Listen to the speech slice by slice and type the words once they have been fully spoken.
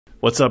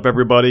What's up,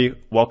 everybody?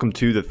 Welcome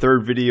to the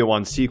third video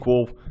on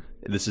SQL.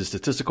 This is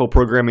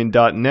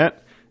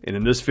statisticalprogramming.net, and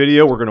in this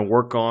video we're going to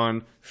work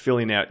on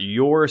filling out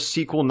your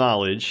SQL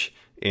knowledge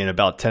in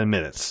about 10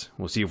 minutes.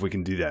 We'll see if we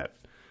can do that.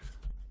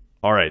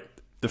 Alright,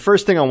 the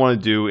first thing I want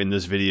to do in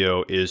this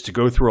video is to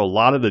go through a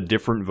lot of the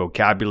different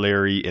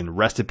vocabulary and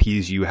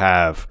recipes you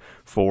have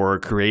for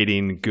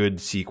creating good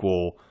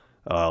SQL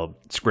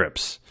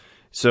scripts.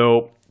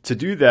 So to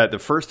do that, the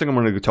first thing I'm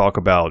going to talk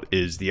about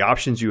is the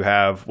options you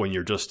have when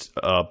you're just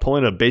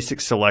pulling a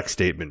basic select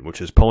statement,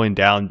 which is pulling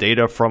down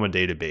data from a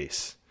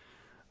database.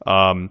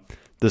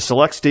 The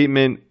select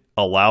statement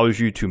allows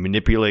you to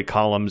manipulate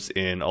columns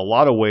in a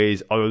lot of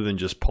ways other than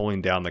just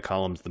pulling down the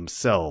columns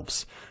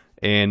themselves.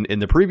 And in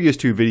the previous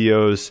two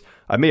videos,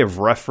 I may have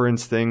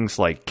referenced things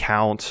like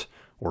count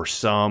or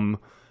sum,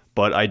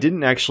 but I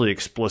didn't actually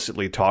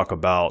explicitly talk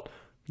about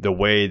the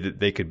way that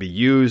they could be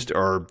used,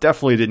 or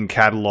definitely didn't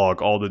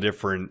catalog all the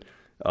different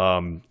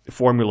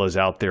formulas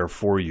out there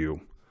for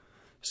you.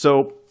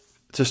 So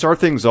to start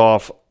things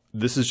off,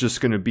 this is just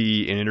going to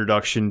be an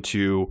introduction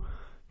to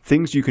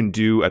things you can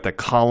do at the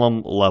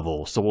column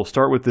level. So we'll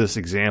start with this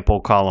example,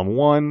 column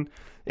 1.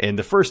 And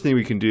the first thing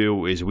we can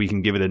do is we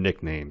can give it a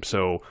nickname.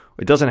 So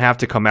it doesn't have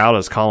to come out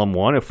as column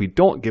 1. If we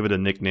don't give it a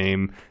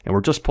nickname and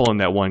we're just pulling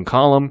that one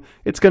column,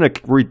 it's going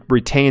to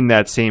retain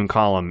that same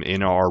column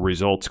in our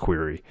results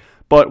query.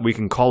 But we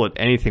can call it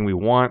anything we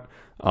want.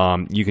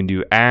 You can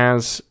do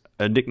as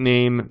a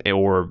nickname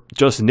or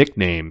just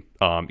nickname,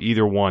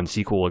 either one.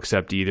 SQL will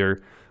accept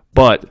either.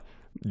 But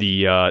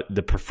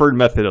the preferred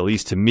method, at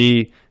least to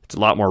me, it's a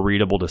lot more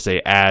readable to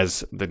say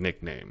as the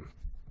nickname.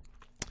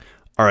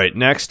 All right,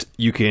 next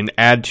you can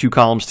add two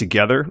columns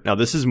together. Now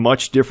this is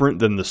much different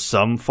than the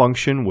sum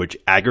function, which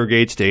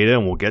aggregates data,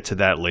 and we'll get to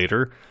that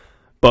later.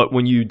 But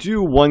when you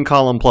do one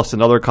column plus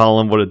another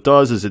column, what it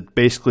does is it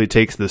basically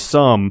takes the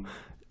sum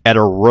at a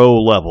row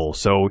level.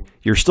 So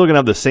you're still going to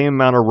have the same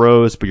amount of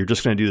rows, but you're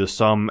just going to do the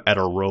sum at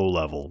a row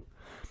level.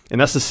 And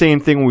that's the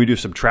same thing when we do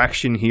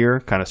subtraction here.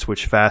 Kind of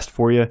switch fast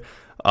for you.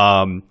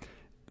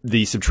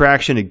 The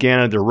subtraction, again,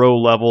 at the row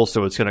level,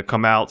 so it's going to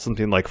come out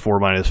something like 4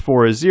 minus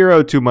 4 is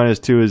 0, 2 minus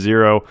 2 is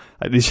 0.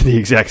 These are the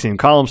exact same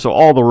columns, so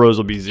all the rows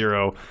will be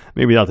 0.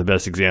 Maybe not the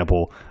best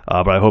example,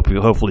 but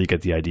hopefully you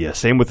get the idea.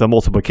 Same with the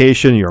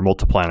multiplication, you're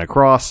multiplying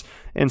across,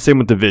 and same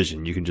with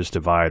division. You can just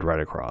divide right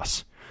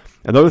across.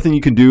 Another thing you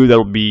can do that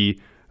will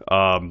be,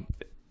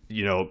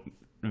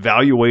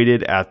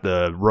 evaluated at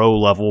the row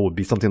level would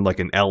be something like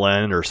an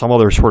ln or some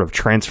other sort of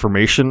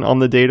transformation on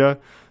the data.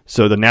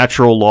 So the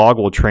natural log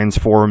will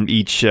transform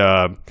each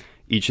of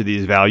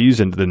these values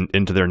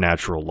into their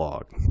natural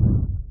log.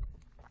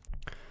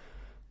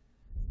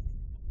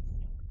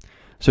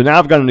 So now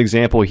I've got an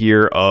example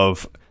here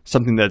of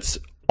something that's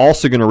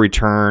also going to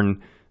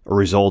return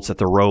results at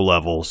the row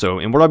level. So,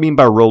 and what I mean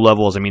by row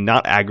level is, I mean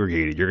not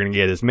aggregated. You're going to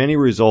get as many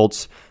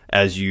results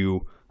as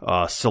you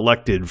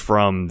selected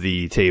from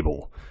the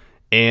table.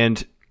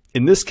 And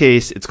in this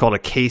case, it's called a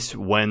case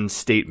when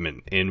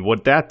statement. And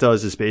what that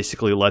does is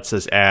basically lets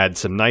us add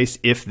some nice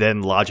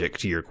if-then logic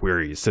to your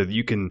queries so that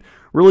you can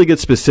really get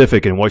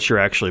specific in what you're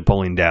actually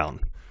pulling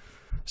down.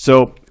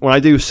 So when I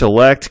do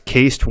select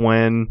cased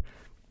when,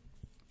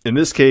 in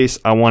this case,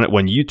 I want it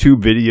when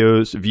YouTube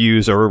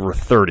views are over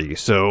 30.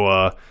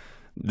 So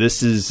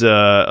this is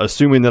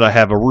assuming that I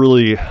have a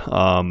really,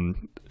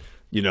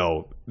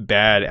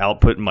 bad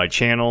output in my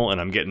channel and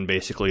I'm getting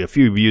basically a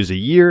few views a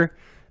year.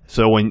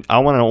 So when I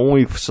want to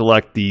only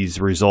select these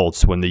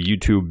results when the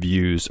YouTube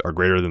views are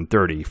greater than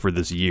 30 for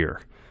this year,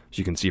 as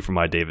you can see from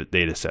my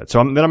data set. So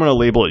then I'm going to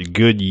label it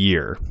good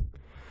year.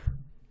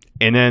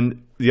 And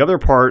then the other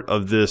part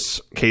of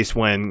this case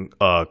when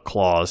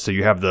clause, so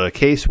you have the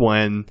case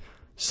when,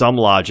 some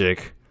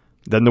logic,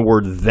 then the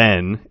word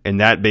then, and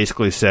that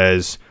basically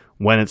says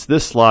when it's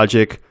this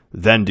logic,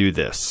 then do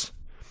this.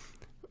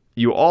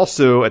 You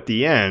also at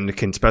the end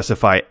can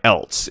specify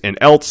else, and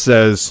else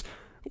says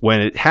when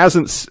it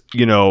hasn't,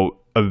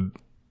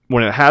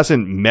 when it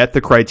hasn't met the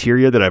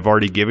criteria that I've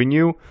already given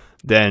you,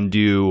 then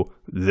do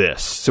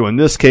this. So in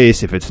this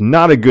case, if it's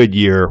not a good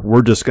year,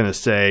 we're just going to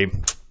say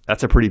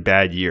that's a pretty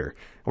bad year.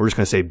 We're just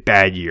going to say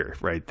bad year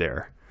right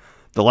there.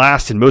 The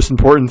last and most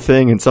important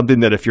thing, and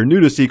something that if you're new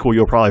to SQL,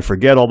 you'll probably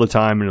forget all the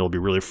time and it'll be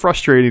really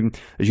frustrating,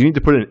 is you need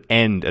to put an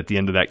end at the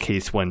end of that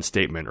case when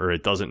statement or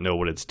it doesn't know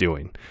what it's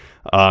doing.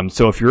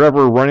 So if you're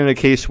ever running a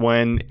case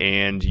when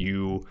and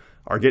you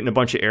are getting a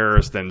bunch of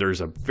errors, then there's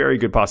a very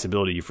good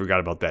possibility you forgot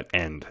about that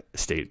end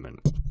statement.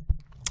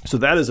 So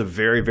that is a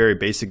very, very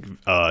basic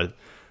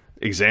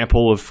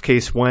example of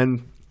case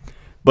when.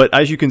 But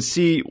as you can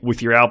see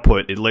with your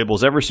output, it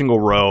labels every single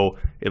row.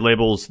 It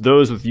labels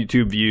those with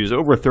YouTube views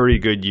over 30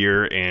 good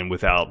year and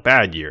without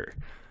bad year.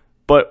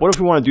 But what if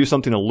we want to do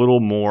something a little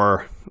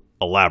more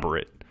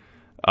elaborate?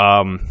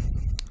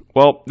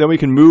 Well, then we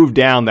can move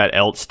down that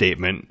else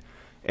statement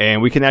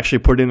and we can actually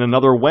put in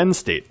another when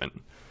statement.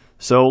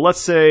 So let's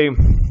say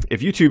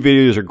if YouTube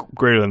videos are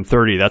greater than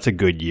 30, that's a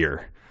good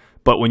year.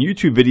 But when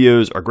YouTube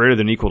videos are greater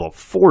than or equal to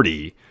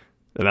 40,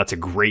 then that's a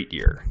great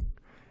year.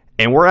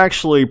 And we're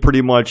actually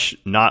pretty much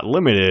not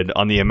limited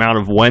on the amount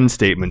of when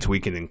statements we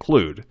can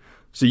include.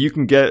 So you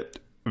can get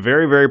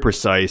very, very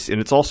precise,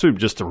 and it's also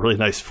just a really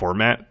nice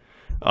format.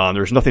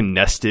 There's nothing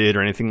nested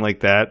or anything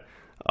like that.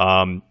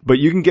 But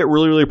you can get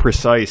really, really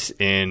precise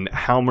in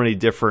how many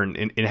different,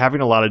 in having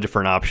a lot of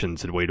different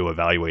options and way to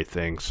evaluate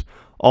things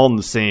all in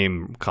the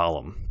same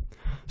column.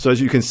 So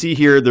as you can see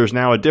here, there's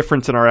now a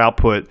difference in our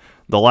output.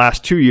 The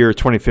last 2 years,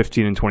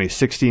 2015 and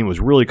 2016, was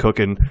really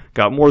cooking,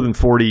 got more than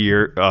 40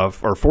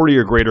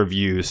 or greater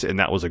views, and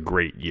that was a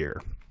great year.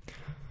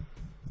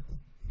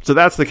 So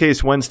that's the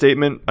case when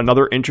statement.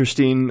 Another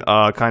interesting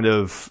kind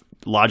of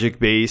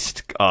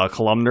logic-based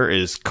columnar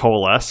is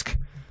coalesce.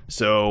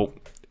 So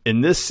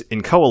in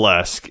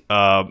coalesce,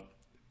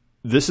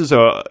 this is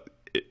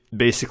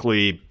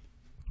basically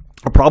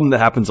a problem that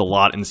happens a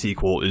lot in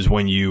SQL is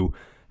when you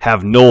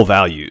have null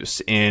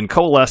values. And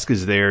coalesce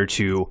is there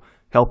to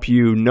help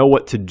you know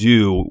what to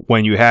do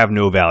when you have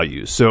no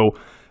values. So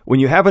when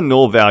you have a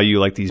null value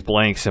like these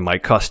blanks in my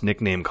cust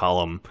nickname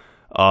column,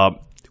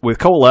 with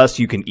coalesce,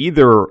 you can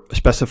either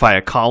specify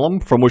a column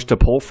from which to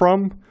pull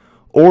from,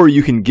 or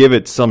you can give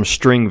it some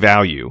string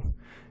value.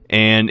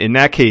 And in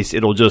that case,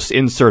 it'll just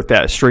insert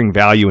that string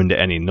value into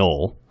any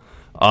null.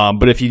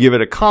 But if you give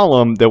it a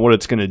column, then what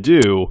it's going to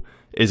do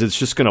is it's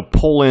just going to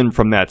pull in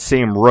from that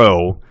same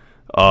row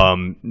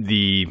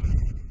the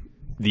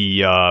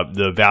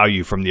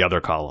value from the other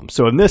column.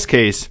 So in this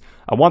case,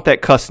 I want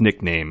that cust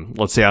nickname.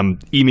 Let's say I'm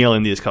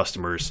emailing these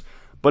customers,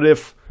 but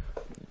if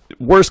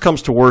worst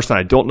comes to worst and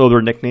I don't know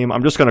their nickname,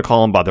 I'm just going to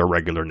call them by their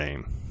regular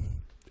name.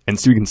 And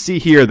so you can see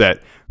here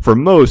that for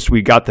most,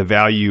 we got the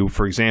value,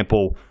 for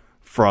example,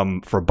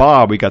 for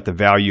Bob, we got the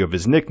value of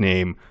his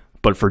nickname,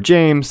 but for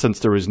James, since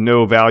there was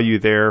no value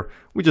there,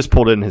 we just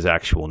pulled in his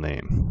actual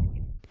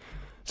name.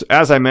 So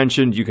as I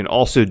mentioned, you can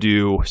also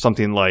do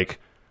something like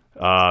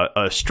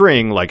a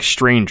string like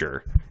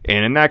stranger.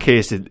 And in that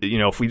case,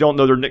 if we don't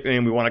know their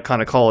nickname, we want to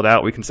kind of call it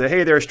out. We can say,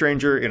 hey, they're a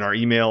stranger in our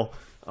email.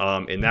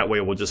 And that way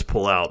we'll just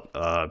pull out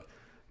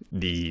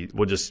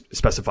we'll just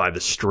specify the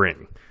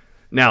string.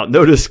 Now,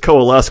 notice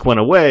coalesce went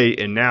away,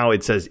 and now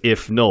it says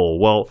if null.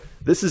 Well,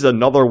 this is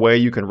another way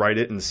you can write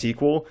it in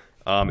SQL.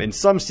 In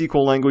some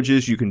SQL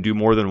languages, you can do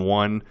more than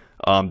one.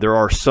 There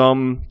are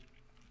some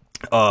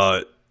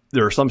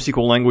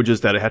SQL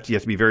languages that you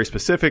have to be very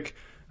specific.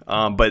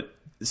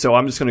 So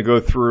I'm just going to go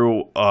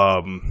through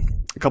a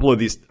couple of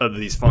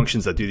these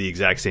functions that do the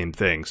exact same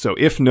thing. So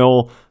if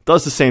null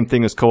does the same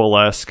thing as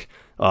coalesce.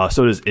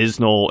 So does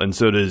isNull, and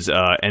so does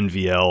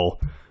NVL.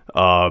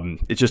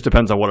 It just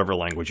depends on whatever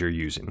language you're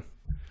using.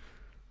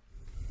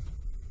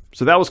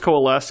 So that was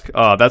coalesce.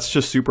 That's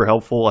just super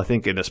helpful, I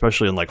think, and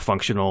especially in like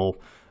functional,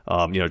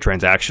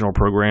 transactional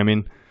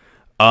programming.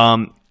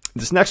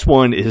 This next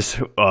one is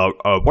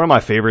one of my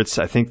favorites.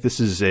 I think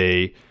this is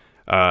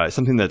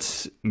something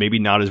that's maybe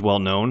not as well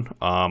known,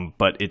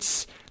 but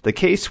it's the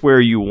case where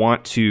you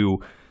want to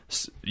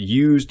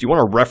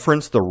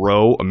reference the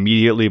row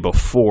immediately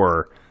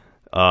before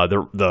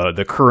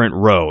the current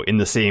row in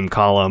the same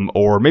column,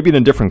 or maybe in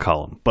a different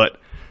column. But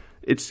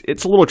it's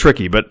a little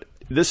tricky. But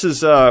this is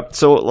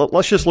so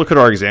let's just look at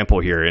our example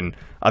here. And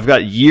I've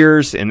got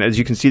years, and as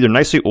you can see, they're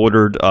nicely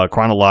ordered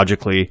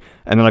chronologically.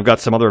 And then I've got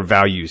some other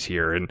values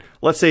here. And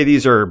let's say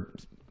these are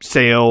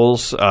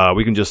sales.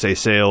 We can just say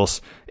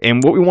sales.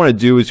 And what we want to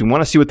do is we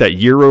want to see what that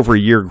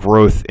year-over-year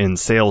growth in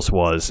sales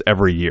was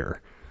every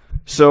year.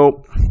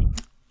 So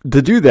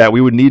to do that,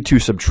 we would need to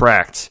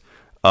subtract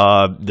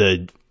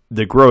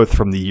the growth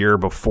from the year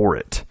before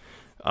it.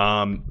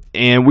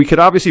 And we could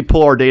obviously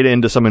pull our data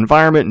into some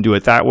environment and do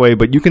it that way,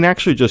 but you can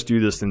actually just do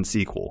this in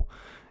SQL.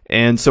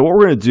 And so what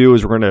we're going to do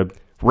is we're going to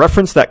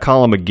reference that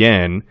column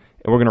again, and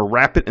we're going to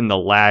wrap it in the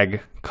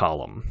lag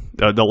column,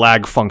 the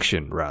lag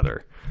function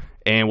rather.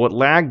 And what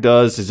lag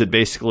does is it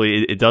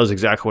does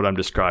exactly what I'm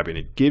describing.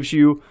 It gives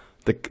you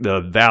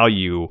the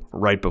value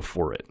right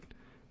before it.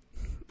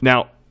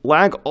 Now,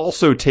 lag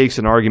also takes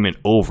an argument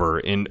over,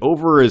 and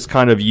over is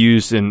kind of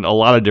used in a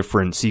lot of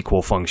different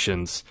SQL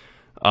functions.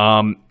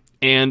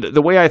 And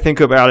the way I think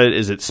about it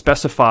is it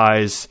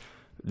specifies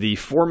the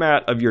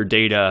format of your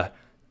data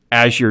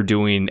as you're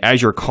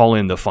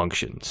calling the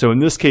function. So in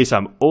this case,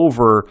 I'm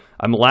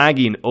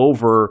lagging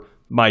over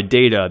my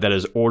data that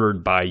is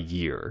ordered by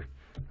year.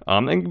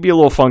 It can be a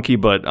little funky,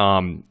 but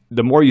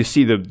the more you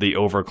see the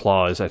over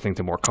clause, I think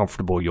the more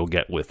comfortable you'll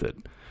get with it.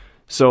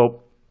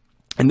 So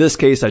in this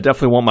case, I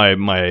definitely want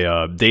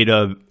my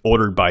data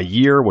ordered by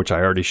year, which I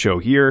already show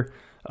here.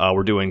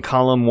 We're doing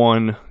column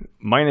 1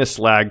 minus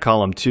lag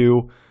column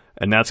 2,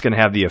 and that's going to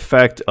have the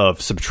effect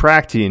of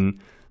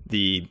subtracting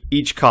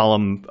each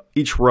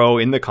row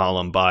in the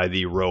column by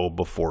the row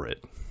before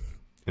it.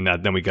 And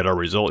then we get our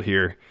result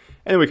here,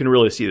 and we can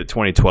really see that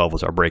 2012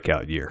 was our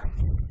breakout year.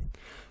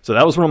 So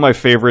that was one of my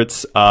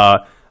favorites.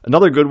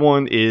 Another good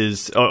one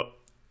is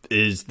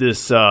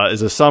a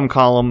sum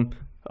column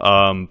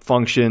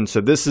function. So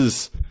this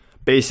is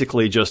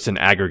basically just an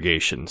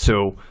aggregation.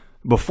 So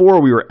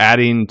before we were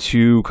adding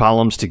two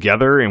columns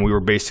together, and we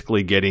were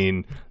basically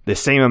getting the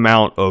same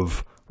amount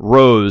of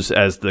rows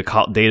as the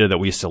data that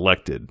we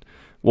selected.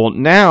 Well,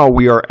 now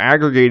we are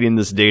aggregating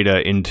this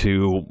data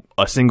into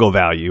a single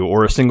value,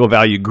 or a single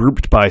value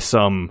grouped by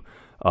some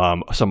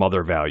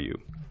other value.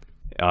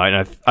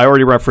 And I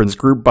already referenced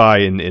group by,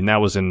 and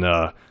that was in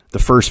the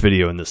first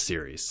video in this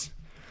series.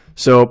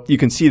 So you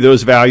can see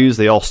those values,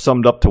 they all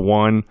summed up to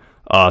 1.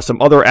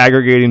 Some other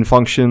aggregating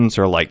functions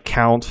are like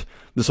count.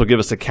 This will give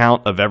us a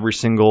count of every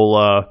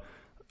single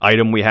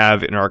item we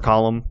have in our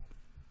column.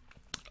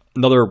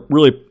 Another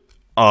really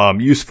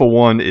useful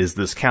one is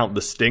this count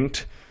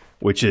distinct,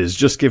 which is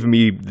just giving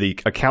me the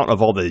account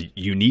of all the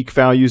unique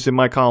values in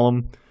my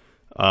column.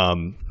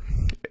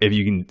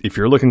 If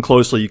you're looking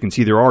closely, you can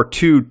see there are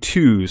 2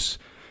 2s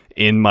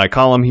in my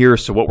column here.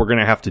 So what we're going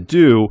to have to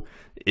do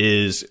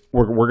is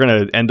we're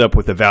going to end up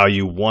with a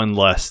value 1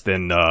 less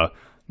than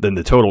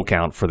the total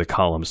count for the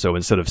column. So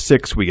instead of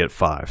 6, we get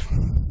 5.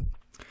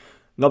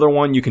 Another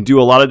one, you can do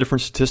a lot of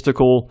different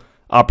statistical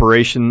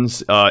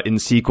operations in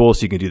SQL.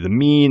 So you can do the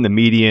mean, the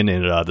median,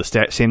 and the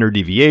standard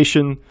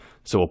deviation.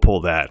 So we'll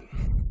pull that.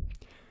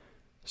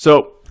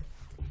 So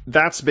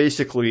that's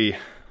basically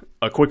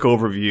a quick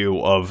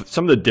overview of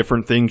some of the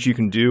different things you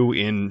can do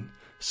in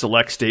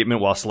select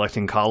statement while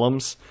selecting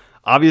columns.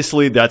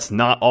 Obviously, that's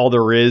not all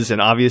there is,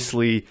 and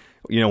obviously,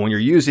 when you're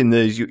using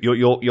these,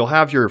 you'll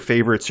have your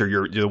favorites or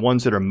the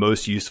ones that are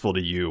most useful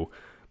to you.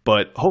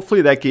 But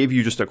hopefully, that gave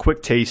you just a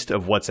quick taste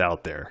of what's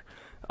out there.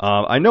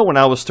 I know when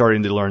I was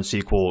starting to learn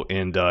SQL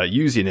and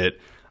using it,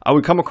 I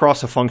would come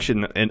across a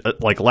function, and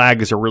like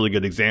lag is a really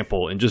good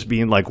example, and just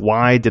being like,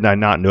 why did I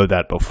not know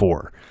that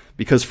before?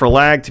 Because for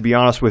lag, to be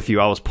honest with you,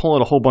 I was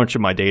pulling a whole bunch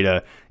of my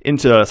data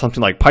into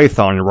something like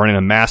Python and running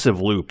a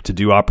massive loop to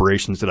do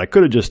operations that I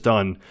could have just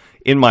done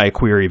in my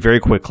query very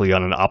quickly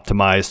on an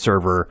optimized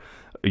server,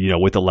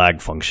 with the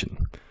lag function.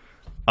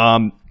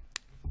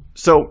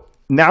 So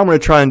now I'm going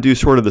to try and do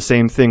sort of the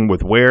same thing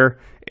with where,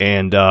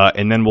 and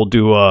then we'll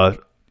do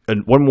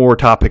one more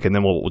topic, and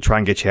then we'll try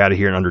and get you out of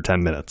here in under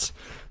 10 minutes.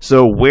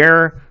 So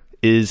where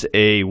is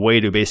a way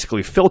to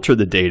basically filter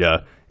the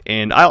data.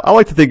 And I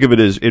like to think of it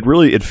as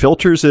it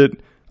filters it.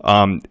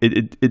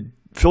 It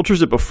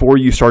filters it before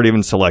you start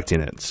even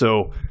selecting it.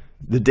 So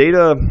the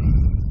data.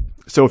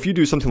 So if you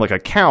do something like a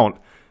count,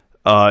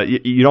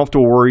 you don't have to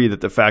worry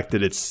that the fact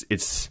that it's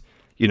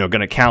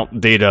going to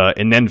count data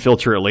and then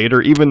filter it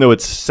later, even though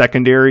it's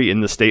secondary in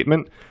the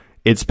statement.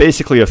 It's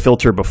basically a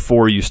filter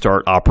before you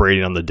start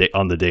operating on the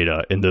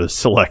data in the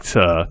select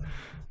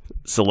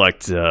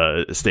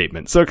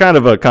statement. So kind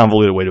of a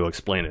convoluted way to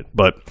explain it,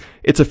 but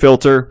it's a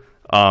filter.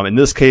 In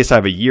this case, I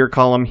have a year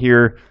column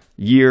here.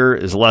 Year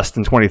is less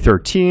than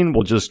 2013.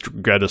 We'll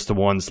just get us the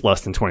ones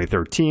less than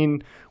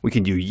 2013. We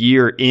can do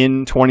year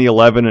in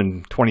 2011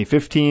 and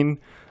 2015.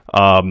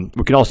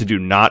 We can also do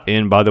not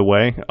in, by the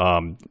way,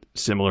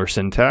 similar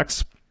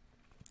syntax.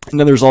 And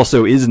then there's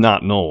also is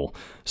not null.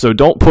 So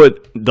don't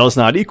put does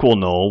not equal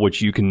null,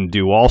 which you can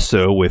do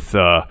also with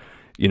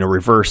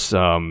reverse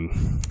or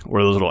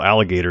those little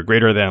alligator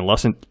greater than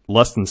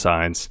less than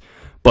signs.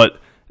 But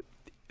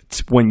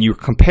when you're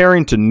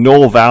comparing to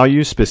null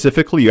values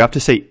specifically, you have to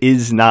say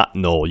is not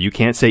null. You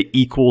can't say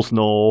equals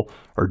null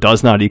or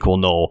does not equal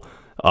null.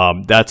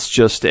 That's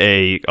just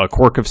a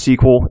quirk of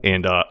SQL.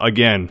 And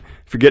again,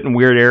 if you're getting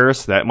weird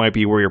errors, that might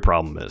be where your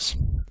problem is.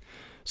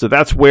 So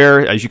that's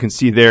where, as you can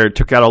see there, it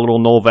took out a little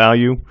null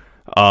value.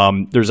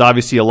 There's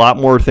obviously a lot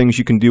more things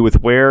you can do with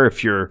where.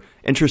 If you're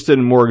interested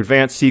in more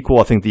advanced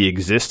SQL, I think the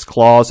exists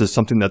clause is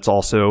something that's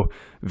also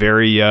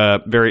very,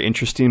 very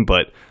interesting,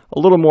 but a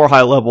little more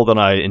high level than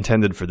I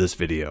intended for this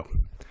video.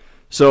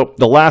 So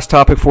the last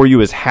topic for you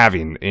is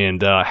having,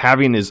 and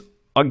having is,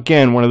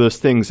 again, one of those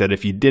things that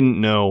if you didn't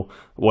know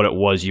what it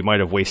was, you might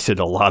have wasted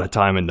a lot of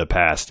time in the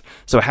past.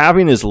 So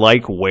having is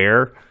like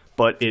where,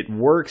 but it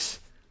works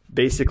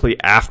basically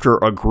after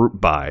a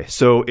group by.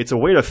 So it's a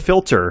way to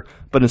filter,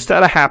 but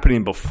instead of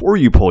happening before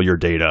you pull your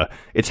data,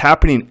 it's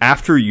happening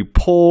after you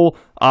pull,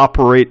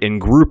 operate,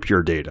 and group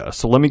your data.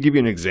 So let me give you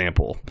an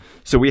example.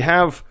 So we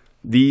have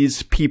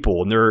these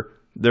people, and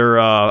they're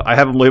I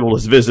have them labeled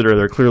as visitor.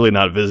 They're clearly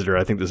not visitor.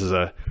 I think this is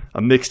a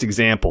mixed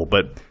example,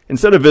 but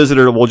instead of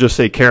visitor, we'll just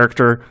say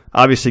character.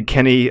 Obviously,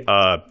 Kenny,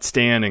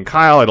 Stan, and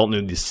Kyle, I don't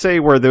need to say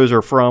where those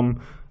are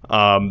from.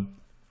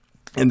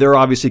 And they're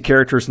obviously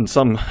characters in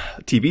some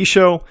TV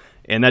show,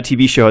 and that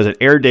TV show has an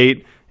air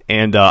date,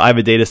 and I have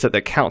a data set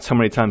that counts how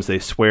many times they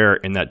swear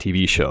in that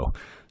TV show.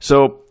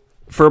 So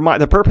for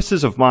the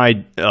purposes of my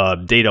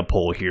data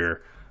pull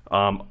here,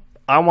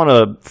 I want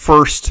to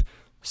first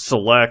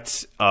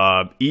select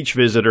each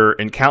visitor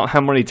and count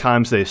how many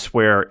times they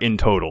swear in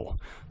total.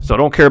 So I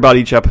don't care about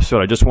each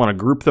episode. I just want to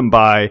group them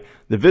by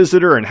the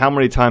visitor and how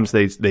many times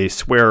they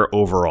swear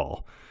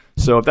overall.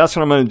 So that's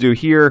what I'm going to do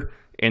here,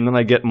 and then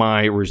I get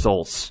my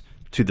results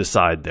to the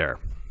side there.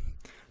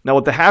 Now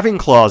what the having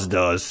clause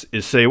does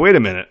is say, wait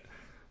a minute,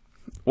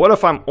 what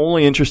if I'm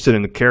only interested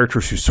in the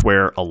characters who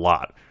swear a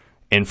lot?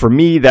 And for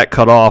me, that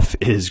cutoff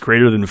is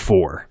greater than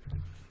 4.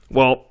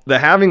 Well, the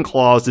having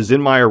clause is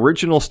in my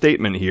original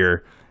statement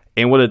here,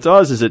 and what it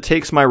does is it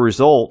takes my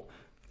result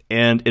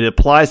and it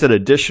applies that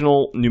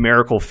additional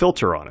numerical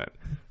filter on it.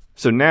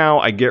 So now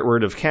I get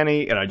rid of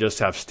Kenny and I just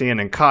have Stan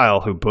and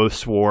Kyle, who both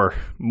swore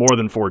more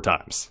than 4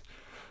 times.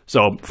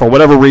 So for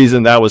whatever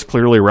reason, that was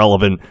clearly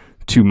relevant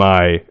to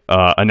my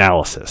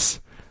analysis.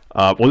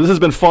 Well, this has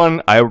been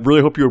fun. I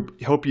really hope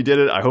you did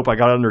it. I hope I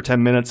got it under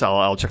 10 minutes.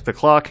 I'll check the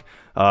clock.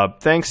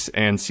 Thanks,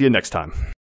 and see you next time.